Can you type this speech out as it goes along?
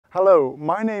Hello,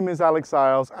 my name is Alex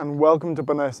Isles and welcome to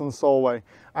Bowness and Solway.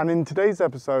 And in today's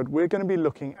episode, we're going to be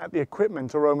looking at the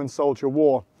equipment a Roman soldier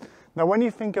wore. Now, when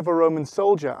you think of a Roman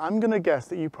soldier, I'm going to guess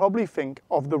that you probably think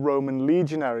of the Roman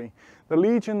legionary. The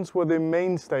legions were the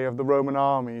mainstay of the Roman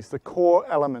armies, the core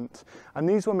element, and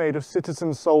these were made of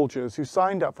citizen soldiers who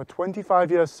signed up for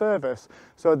 25 years service.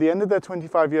 So at the end of their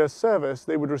 25 years service,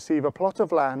 they would receive a plot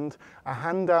of land, a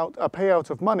payout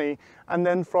of money, and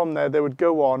then from there they would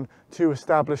go on to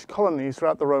establish colonies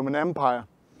throughout the Roman Empire.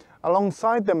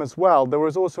 Alongside them as well, there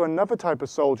was also another type of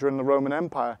soldier in the Roman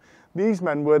Empire. These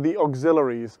men were the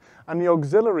auxiliaries, and the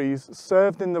auxiliaries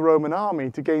served in the Roman army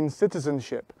to gain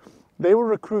citizenship. They were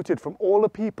recruited from all the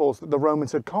peoples that the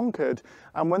Romans had conquered,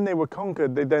 and when they were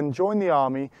conquered, they then joined the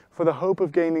army for the hope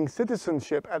of gaining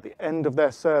citizenship at the end of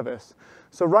their service.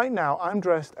 So right now, I'm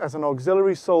dressed as an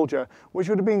auxiliary soldier, which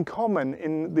would have been common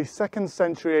in the 2nd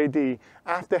century AD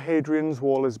after Hadrian's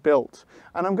Wall is built.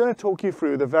 And I'm going to talk you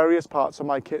through the various parts of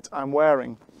my kit I'm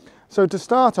wearing. So to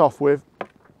start off with,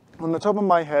 on the top of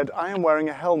my head, I am wearing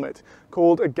a helmet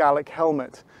called a Gallic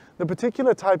helmet. The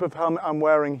particular type of helmet I'm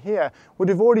wearing here would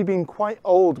have already been quite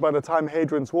old by the time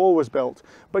Hadrian's Wall was built,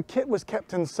 but kit was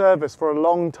kept in service for a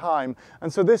long time,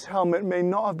 and so this helmet may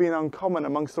not have been uncommon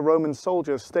amongst the Roman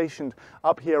soldiers stationed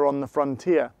up here on the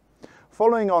frontier.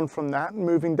 Following on from that,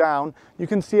 moving down, you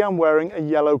can see I'm wearing a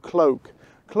yellow cloak.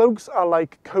 Cloaks are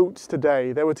like coats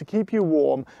today. They were to keep you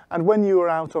warm, and when you were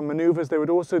out on maneuvers, they would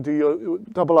also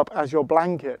double up as your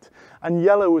blanket. And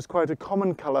yellow was quite a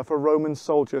common colour for Roman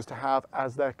soldiers to have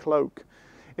as their cloak.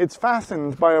 It's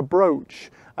fastened by a brooch,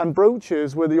 and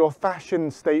brooches were your fashion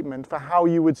statement for how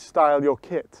you would style your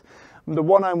kit. The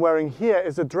one I'm wearing here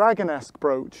is a dragonesque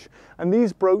brooch, and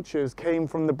these brooches came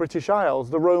from the British Isles.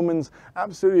 The Romans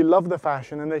absolutely loved the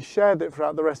fashion and they shared it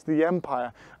throughout the rest of the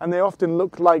empire, and they often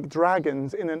looked like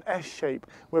dragons in an S shape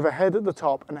with a head at the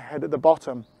top and a head at the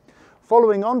bottom.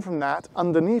 Following on from that,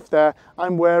 underneath there,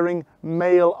 I'm wearing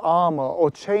mail armour, or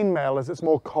chainmail as it's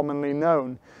more commonly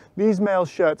known. These mail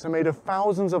shirts are made of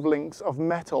thousands of links of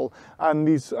metal, and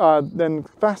these are then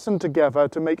fastened together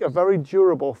to make a very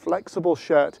durable, flexible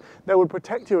shirt that would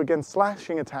protect you against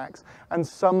slashing attacks and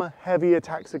some heavy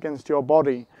attacks against your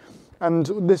body. And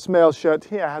this mail shirt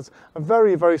here has a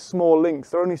very, very small links.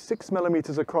 They're only 6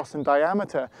 millimeters across in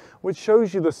diameter, which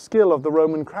shows you the skill of the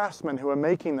Roman craftsmen who are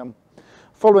making them.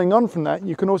 Following on from that,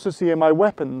 you can also see in my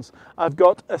weapons, I've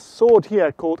got a sword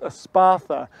here called a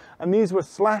Sparta, and these were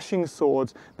slashing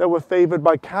swords that were favoured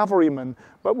by cavalrymen,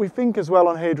 but we think as well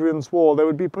on Hadrian's Wall they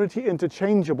would be pretty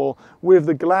interchangeable with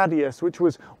the gladius, which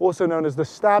was also known as the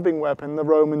stabbing weapon the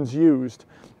Romans used.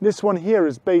 This one here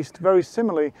is based very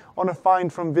similarly on a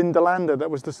find from Vindolanda that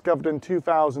was discovered in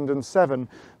 2007.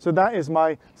 So that is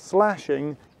my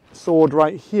slashing sword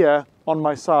right here on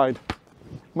my side.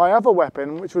 My other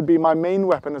weapon, which would be my main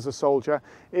weapon as a soldier,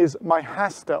 is my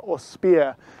hasta or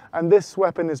spear, and this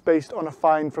weapon is based on a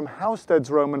find from Housted's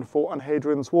Roman fort on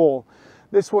Hadrian's Wall.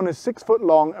 This one is 6 foot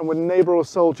long and would enable a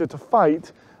soldier to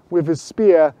fight with his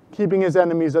spear, keeping his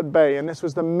enemies at bay, and this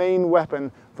was the main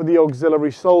weapon for the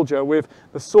auxiliary soldier, with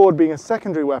the sword being a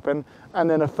secondary weapon, and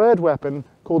then a third weapon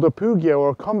called a pugio or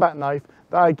a combat knife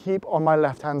that I keep on my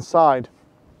left hand side.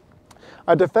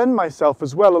 I defend myself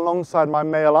as well alongside my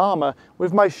mail armour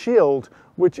with my shield,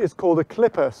 which is called a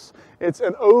clippus. It's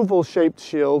an oval shaped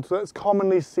shield that's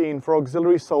commonly seen for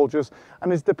auxiliary soldiers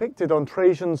and is depicted on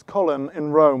Trajan's column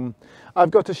in Rome.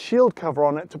 I've got a shield cover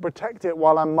on it to protect it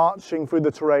while I'm marching through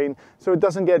the terrain so it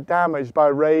doesn't get damaged by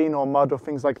rain or mud or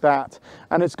things like that.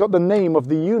 And it's got the name of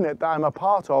the unit that I'm a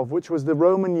part of, which was the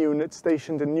Roman unit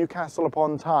stationed in Newcastle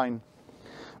upon Tyne.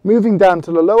 Moving down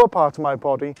to the lower part of my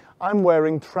body, I'm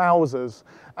wearing trousers,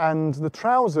 and the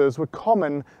trousers were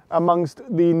common amongst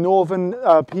the northern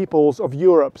peoples of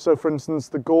Europe, so for instance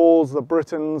the Gauls, the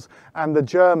Britons and the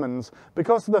Germans,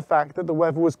 because of the fact that the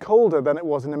weather was colder than it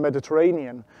was in the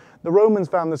Mediterranean. The Romans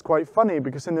found this quite funny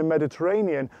because in the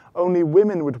Mediterranean only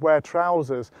women would wear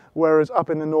trousers, whereas up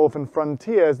in the northern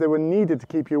frontiers they were needed to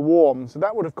keep you warm, so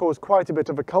that would have caused quite a bit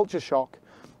of a culture shock.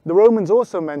 The Romans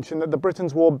also mentioned that the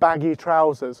Britons wore baggy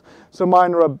trousers, so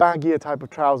mine are a baggier type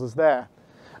of trousers there.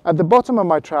 At the bottom of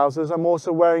my trousers, I'm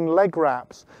also wearing leg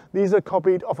wraps. These are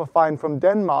copied off a find from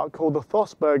Denmark called the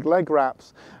Thosberg leg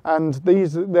wraps, and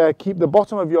these keep the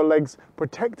bottom of your legs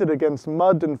protected against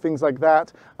mud and things like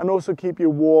that, and also keep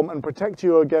you warm and protect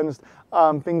you against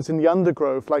things in the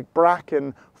undergrowth like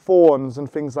bracken, thorns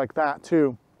and things like that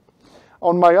too.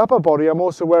 On my upper body, I'm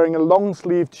also wearing a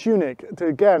long-sleeved tunic,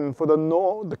 again, for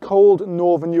the cold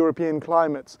northern European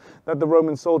climates that the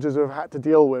Roman soldiers have had to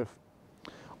deal with.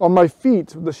 On my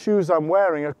feet, the shoes I'm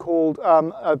wearing are called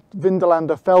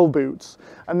Vindelander fell boots,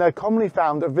 and they're commonly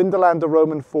found at Vindelander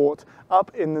Roman fort up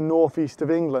in the northeast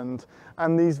of England.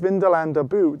 And these Vindelander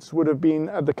boots would have been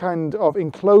the kind of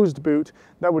enclosed boot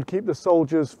that would keep the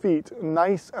soldiers' feet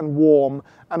nice and warm,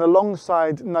 and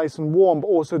alongside nice and warm, but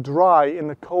also dry in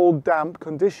the cold, damp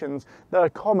conditions that are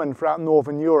common throughout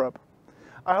Northern Europe.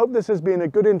 I hope this has been a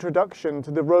good introduction to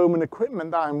the Roman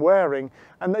equipment that I'm wearing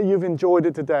and that you've enjoyed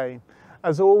it today.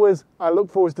 As always, I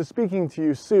look forward to speaking to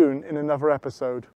you soon in another episode.